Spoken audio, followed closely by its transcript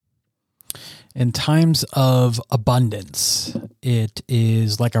In times of abundance, it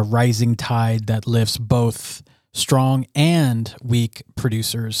is like a rising tide that lifts both strong and weak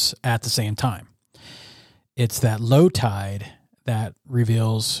producers at the same time. It's that low tide that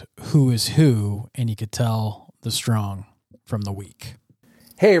reveals who is who, and you could tell the strong from the weak.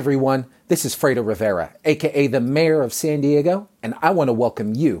 Hey everyone, this is Fredo Rivera, aka the Mayor of San Diego, and I want to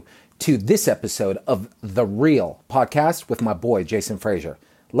welcome you to this episode of The Real Podcast with my boy Jason Frazier.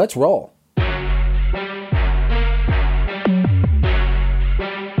 Let's roll.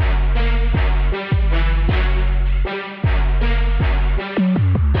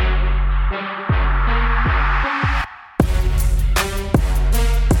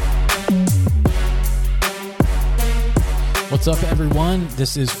 What's up, everyone?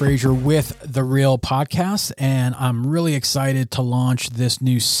 This is Frazier with The Real Podcast, and I'm really excited to launch this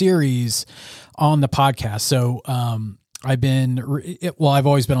new series on the podcast. So I've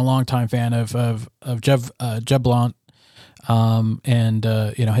always been a longtime fan of Jeb Blount, and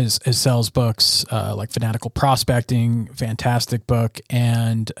his sales books, like Fanatical Prospecting, fantastic book.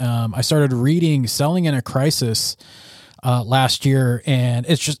 And I started reading Selling in a Crisis last year, and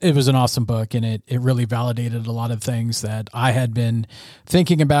it was an awesome book, and it really validated a lot of things that I had been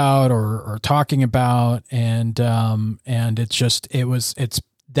thinking about or talking about, and that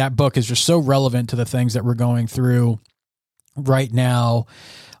book is just so relevant to the things that we're going through right now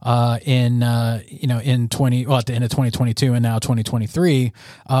at the end of 2022 and now 2023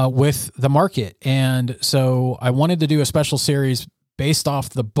 with the market. And so I wanted to do a special series based off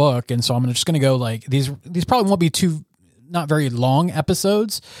the book, and so I'm just going to go like these probably won't be not very long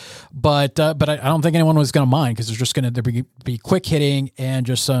episodes, but I don't think anyone was going to mind, because there's just going to be quick hitting and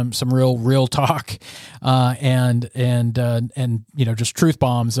just some real talk, and just truth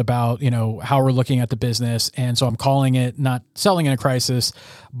bombs about, how we're looking at the business. And so I'm calling it not selling in a crisis,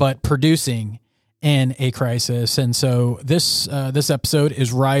 but producing in a crisis. And so this episode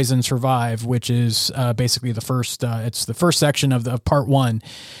is Rise and Survive, which is basically the first section of part one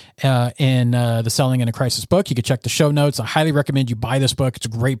in the Selling in a Crisis book. You could check the show notes. I highly recommend you buy this book. It's a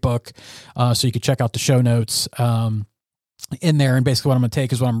great book. So you could check out the show notes in there. And basically what I'm going to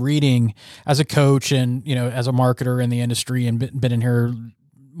take is what I'm reading as a coach and, as a marketer in the industry, and been in here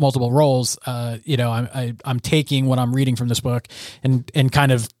multiple roles. I'm taking what I'm reading from this book and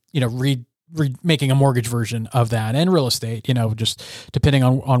kind of, making a mortgage version of that, and real estate, just depending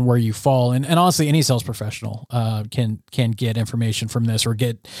on where you fall. And honestly, any sales professional can get information from this, or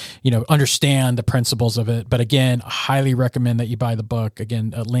get, understand the principles of it. But again, I highly recommend that you buy the book.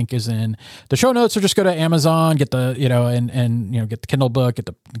 Again, a link is in the show notes, or just go to Amazon, get the, get the Kindle book,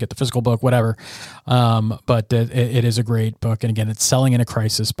 get the physical book, whatever. But it is a great book. And again, it's Selling in a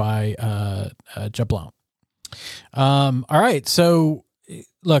Crisis by Jeb Blount. All right. So,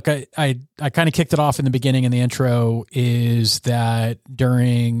 look, I kind of kicked it off in the beginning in the intro, is that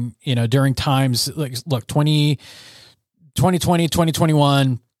during times like, look, 2020,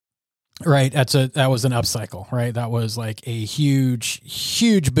 2021, right. That was an upcycle, right? That was like a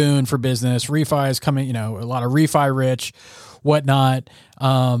huge boon for business. Refis coming, a lot of refi rich, whatnot.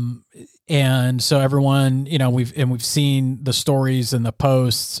 And so everyone, we've seen the stories and the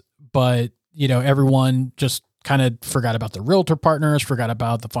posts, but everyone just kind of forgot about the realtor partners, forgot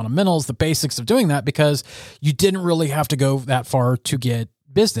about the fundamentals, the basics of doing that, because you didn't really have to go that far to get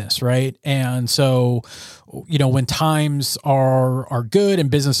business, right? And so, when times are good and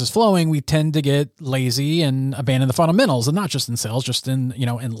business is flowing, we tend to get lazy and abandon the fundamentals, and not just in sales, just in,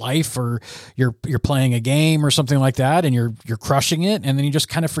 in life, or you're playing a game or something like that, and you're crushing it. And then you just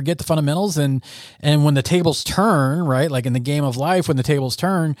kind of forget the fundamentals. And when the tables turn, right? Like in the game of life, when the tables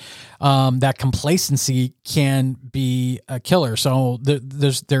turn, that complacency can be a killer. So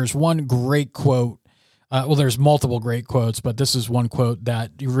there's one great quote. There's multiple great quotes, but this is one quote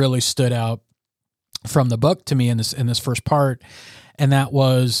that really stood out from the book to me in this first part. And that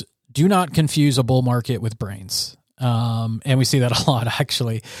was, do not confuse a bull market with brains. And we see that a lot,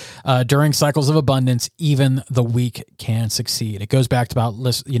 actually. During cycles of abundance, even the weak can succeed. It goes back to about,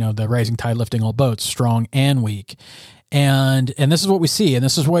 the rising tide lifting all boats, strong and weak. And this is what we see. And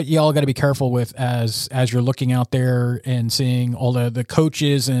this is what y'all got to be careful with as you're looking out there and seeing all the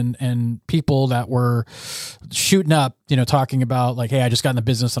coaches and people that were shooting up, talking about like, hey, I just got in the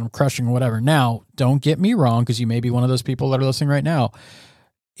business and I'm crushing or whatever. Now, don't get me wrong, because you may be one of those people that are listening right now.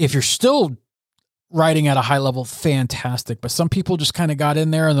 If you're still writing at a high level, fantastic. But some people just kind of got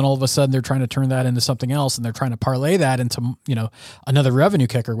in there, and then all of a sudden they're trying to turn that into something else, and they're trying to parlay that into, another revenue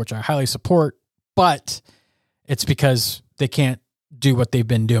kicker, which I highly support. But it's because they can't do what they've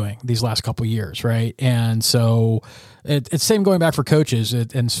been doing these last couple of years. Right. And so it's same going back for coaches.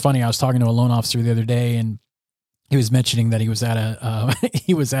 And it's funny. I was talking to a loan officer the other day, and he was mentioning that he was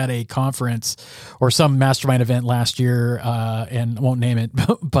at a conference or some mastermind event last year, and I won't name it,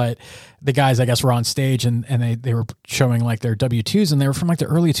 but the guys, I guess, were on stage and they were showing like their W-2s, and they were from like the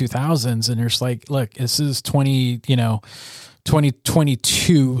early 2000s. And they're just like, look, this is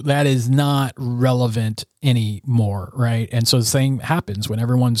 2022, that is not relevant anymore. Right. And so the same happens when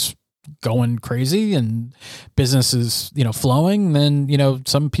everyone's going crazy and business is, flowing, then,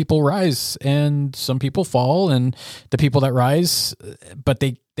 some people rise and some people fall, and the people that rise, but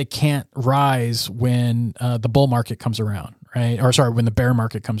they can't rise when the bull market comes around. Right. Or sorry, when the bear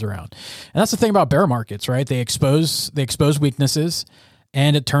market comes around. And that's the thing about bear markets, right? They expose weaknesses,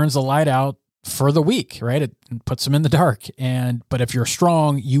 and it turns the light out for the weak, right? It puts them in the dark. But if you're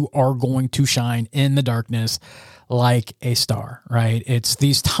strong, you are going to shine in the darkness like a star, right? It's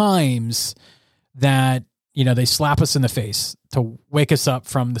these times that, they slap us in the face to wake us up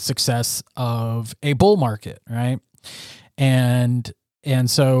from the success of a bull market, right? And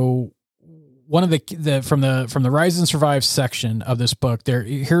so one of the from the Rise and Survive section of this book,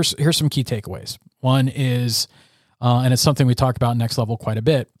 here's some key takeaways. One is, and it's something we talk about in Next Level quite a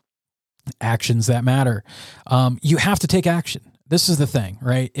bit, actions that matter. You have to take action. This is the thing,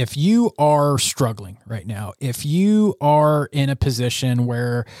 right? If you are struggling right now, if you are in a position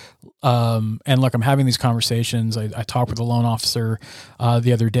where, and look, I'm having these conversations. I talked with a loan officer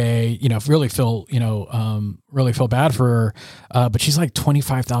the other day. Really feel bad for her, but she's like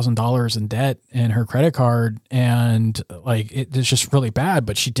 $25,000 in debt in her credit card, and like it's just really bad.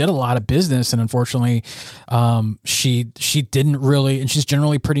 But she did a lot of business, and unfortunately, she didn't really, and she's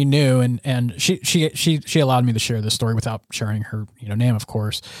generally pretty new, and she allowed me to share this story without sharing her name, of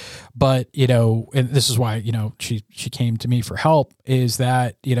course. But and this is why she came to me for help, is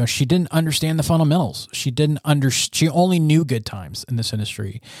that she didn't understand the fundamentals. She only knew good times in this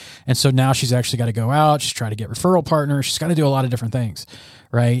industry, and so now she's actually got to go out. She's trying to get referral partners. She's got to do a lot of different things,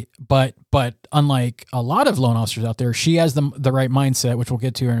 right? But unlike a lot of loan officers out there, she has the right mindset, which we'll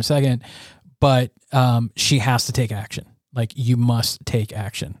get to in a second. But she has to take action. Like, you must take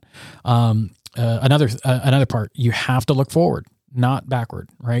action. Another part, you have to look forward, not backward,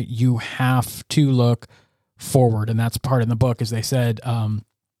 right? You have to look forward. And that's part in the book, as they said,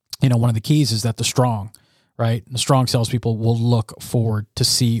 one of the keys is that the strong salespeople will look forward to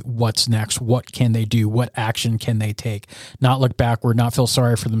see what's next. What can they do? What action can they take? Not look backward, not feel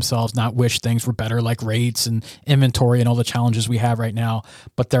sorry for themselves, not wish things were better, like rates and inventory and all the challenges we have right now,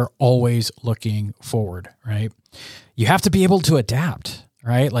 but they're always looking forward, right? You have to be able to adapt,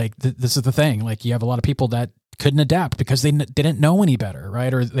 right? Like this is the thing. Like, you have a lot of people that couldn't adapt because they didn't know any better,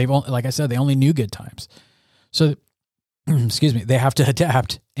 right? Or like I said, they only knew good times. So, excuse me, they have to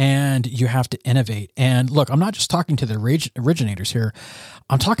adapt, and you have to innovate. And look, I'm not just talking to the originators here.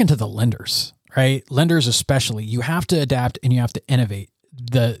 I'm talking to the lenders, right? Lenders especially. You have to adapt and you have to innovate.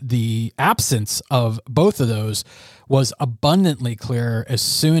 The absence of both of those was abundantly clear as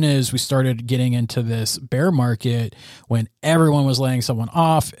soon as we started getting into this bear market, when everyone was laying someone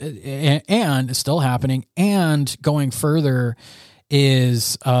off, and it's still happening. And going further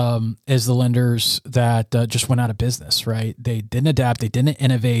is the lenders that just went out of business, right? They didn't adapt. They didn't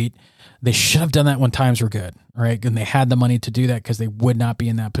innovate. They should have done that when times were good, right? And they had the money to do that because they would not be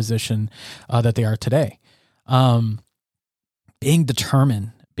in that position that they are today. Being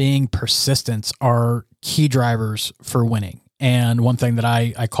determined, being persistent are key drivers for winning. And one thing that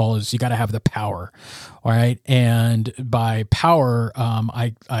I call is you got to have the power. All right. And by power,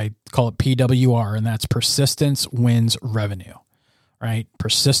 I call it PWR, and that's persistence wins revenue. Right?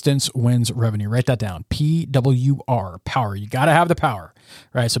 Persistence wins revenue. Write that down. PWR, power. You got to have the power,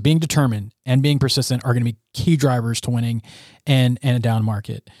 right? So being determined and being persistent are going to be key drivers to winning in a down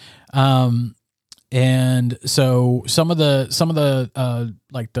market. And so some of the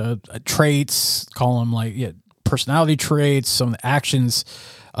like the traits, call them like personality traits, some of the actions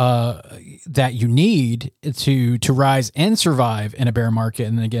that you need to rise and survive in a bear market.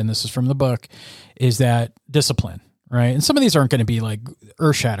 And again, this is from the book, is that discipline. Right. And some of these aren't going to be like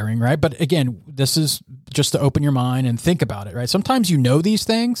earth shattering. Right. But again, this is just to open your mind and think about it. Right. Sometimes you know these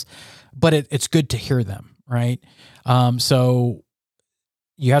things, but it's good to hear them. Right. So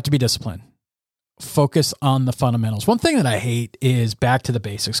you have to be disciplined. Focus on the fundamentals. One thing that I hate is back to the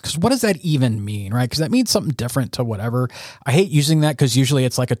basics, because what does that even mean? Right. Because that means something different to whatever. I hate using that because usually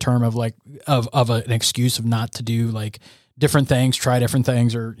it's like a term of like an excuse of not to do like different things, try different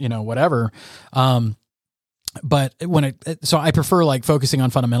things, or, whatever. But so I prefer like focusing on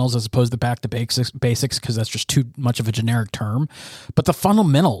fundamentals as opposed to back to basics because that's just too much of a generic term. But the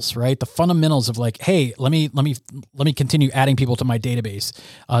fundamentals, right? The fundamentals of like, hey, let me continue adding people to my database.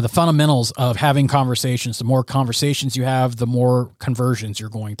 The fundamentals of having conversations. The more conversations you have, the more conversions you're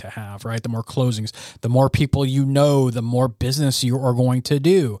going to have, right? The more closings, the more people you know, the more business you are going to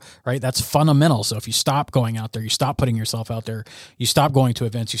do, right? That's fundamental. So if you stop going out there, you stop putting yourself out there, you stop going to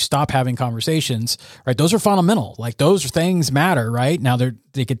events, you stop having conversations, right? Those are fundamental. Like those things matter, right? Now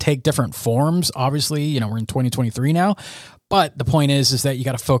they could take different forms. Obviously, we're in 2023 now, but the point is that you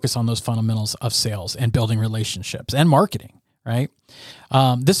got to focus on those fundamentals of sales and building relationships and marketing, right?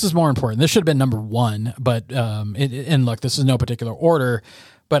 This is more important. This should have been number one, but, and look, this is no particular order,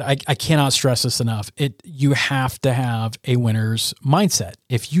 but I cannot stress this enough. You have to have a winner's mindset.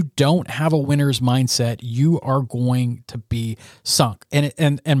 If you don't have a winner's mindset, you are going to be sunk.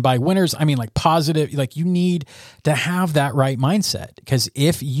 And by winners, I mean like positive, like you need to have that right mindset, because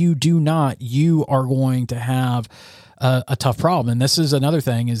if you do not, you are going to have a tough problem. And this is another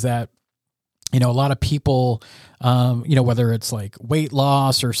thing is that, a lot of people, whether it's like weight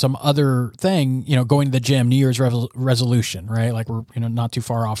loss or some other thing, going to the gym, New Year's resolution, right? Like we're, not too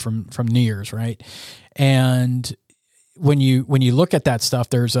far off from New Year's, right? And when you look at that stuff,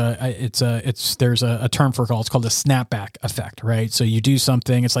 there's a term for it it's called the snapback effect, right? So you do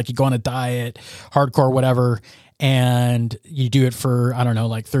something, it's like you go on a diet, hardcore, whatever, and you do it for, I don't know,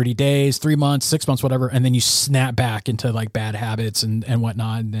 like 30 days, 3 months, 6 months, whatever. And then you snap back into like bad habits and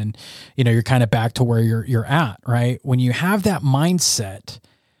whatnot. And then, you're kind of back to where you're at, right? When you have that mindset,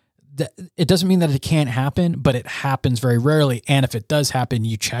 it doesn't mean that it can't happen, but it happens very rarely. And if it does happen,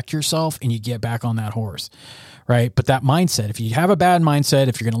 you check yourself and you get back on that horse, right? But that mindset, if you have a bad mindset,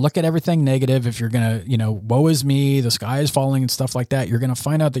 if you're going to look at everything negative, if you're going to, woe is me, the sky is falling and stuff like that, you're going to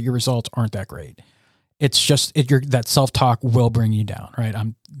find out that your results aren't that great. It's just that self-talk will bring you down, right?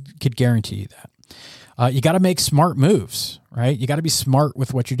 Could guarantee you that. You got to make smart moves, right? You got to be smart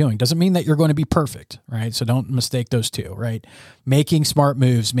with what you're doing. Doesn't mean that you're going to be perfect, right? So don't mistake those two, right? Making smart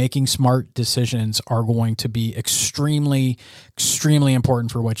moves, making smart decisions are going to be extremely, extremely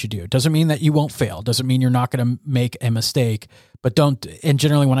important for what you do. Doesn't mean that you won't fail. Doesn't mean you're not going to make a mistake, but don't, and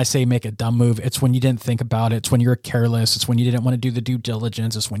generally when I say make a dumb move, it's when you didn't think about it. It's when you're careless. It's when you didn't want to do the due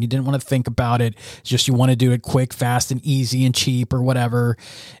diligence. It's when you didn't want to think about it. It's just, you want to do it quick, fast, and easy and cheap or whatever.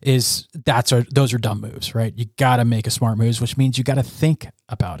 Those are dumb moves, right? You got to make a smart moves, which means you got to think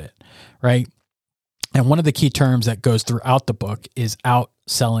about it, right? And one of the key terms that goes throughout the book is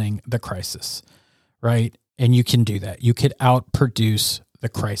outselling the crisis, right? And you can do that. You could outproduce the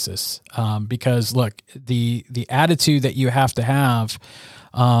crisis. Because look, the attitude that you have to have,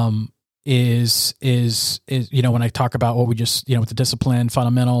 is, when I talk about what we just, with the discipline,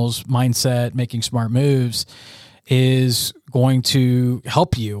 fundamentals, mindset, making smart moves, is going to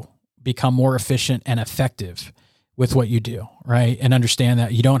help you become more efficient and effective with what you do, right? And understand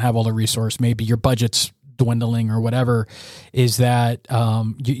that you don't have all the resource. Maybe your budget's dwindling or whatever, is that,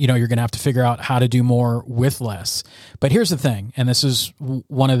 you're going to have to figure out how to do more with less. But here's the thing. And this is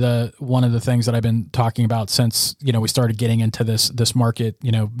one of the things that I've been talking about since, we started getting into this market,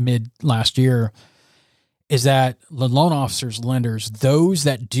 mid last year, is that the loan officers, lenders, those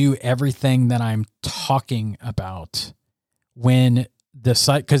that do everything that I'm talking about,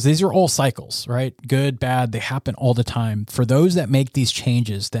 because these are all cycles, right? Good, bad, they happen all the time. For those that make these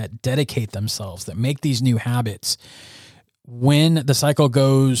changes, that dedicate themselves, that make these new habits, when the cycle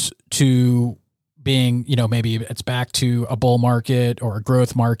goes to being, maybe it's back to a bull market or a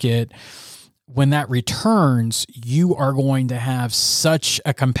growth market, when that returns, you are going to have such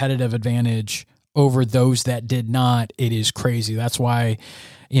a competitive advantage over those that did not. It is crazy. That's why,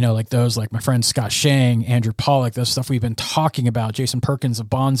 like those, like my friend Scott Shang, Andrew Pollock, those stuff we've been talking about, Jason Perkins of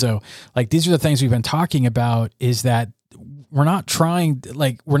Bonzo, like these are the things we've been talking about, is that we're not trying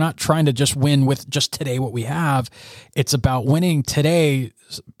to just win with just today what we have. It's about winning today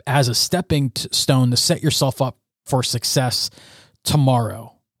as a stepping stone to set yourself up for success tomorrow.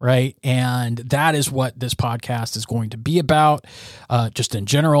 Right. And that is what this podcast is going to be about, just in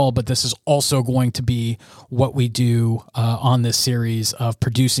general. But this is also going to be what we do on this series of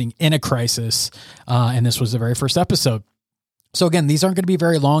producing in a crisis. And this was the very first episode. So again, these aren't going to be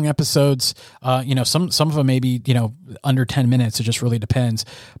very long episodes. Some of them maybe, under 10 minutes. It just really depends.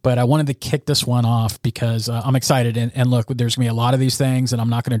 But I wanted to kick this one off because I'm excited. And look, there's going to be a lot of these things, and I'm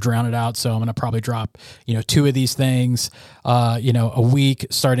not going to drown it out. So I'm going to probably drop, 2 of these things, a week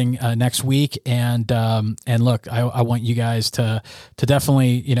starting next week. And look, I want you guys to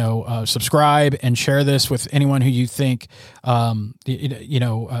definitely, subscribe and share this with anyone who you think, can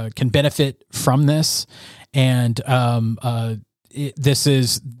benefit from this. And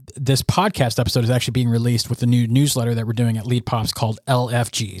this podcast episode is actually being released with the new newsletter that we're doing at Lead Pops called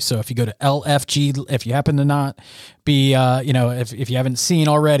LFG. So if you go to LFG, if you happen to not be, if you haven't seen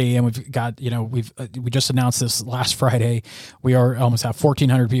already, and we've got, we just announced this last Friday, we almost have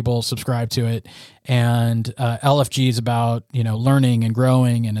 1,400 people subscribed to it. And LFG is about, learning and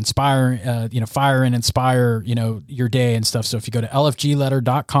growing and inspiring, fire and inspire, your day and stuff. So if you go to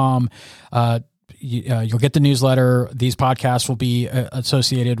lfgletter.com, you'll get the newsletter. These podcasts will be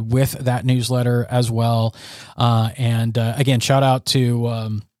associated with that newsletter as well. And again, shout out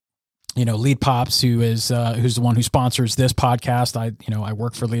to, Lead Pops, who's the one who sponsors this podcast. I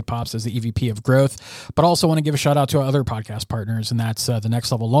work for Lead Pops as the EVP of growth, but also want to give a shout out to our other podcast partners. And that's the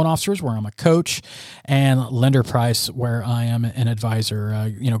Next Level Loan Officers, where I'm a coach, and Lender Price, where I am an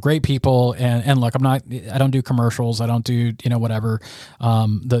advisor. Great people. And look, I don't do commercials. I don't do, whatever.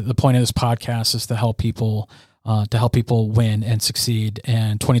 The point of this podcast is to help people win and succeed.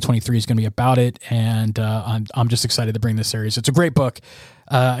 And 2023 is going to be about it. And I'm just excited to bring this series. It's a great book.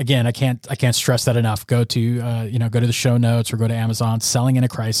 Again, I can't stress that enough. Go to, go to the show notes or go to Amazon, Selling in a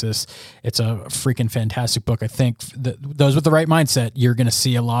Crisis. It's a freaking fantastic book. I think those with the right mindset, you're going to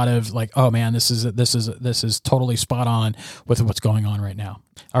see a lot of like, oh man, this is totally spot on with what's going on right now.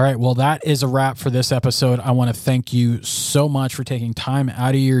 All right. Well, that is a wrap for this episode. I want to thank you so much for taking time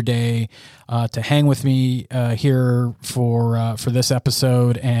out of your day to hang with me here for this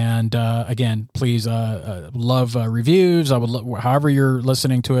episode. And again, please love reviews. I would however you're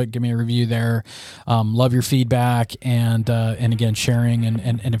listening to it, give me a review there. Love your feedback and again, sharing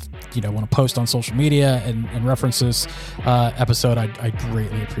and if you want to post on social media and reference this episode, I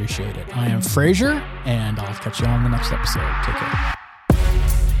greatly appreciate it. I am Frazier, and I'll catch you on the next episode. Take care.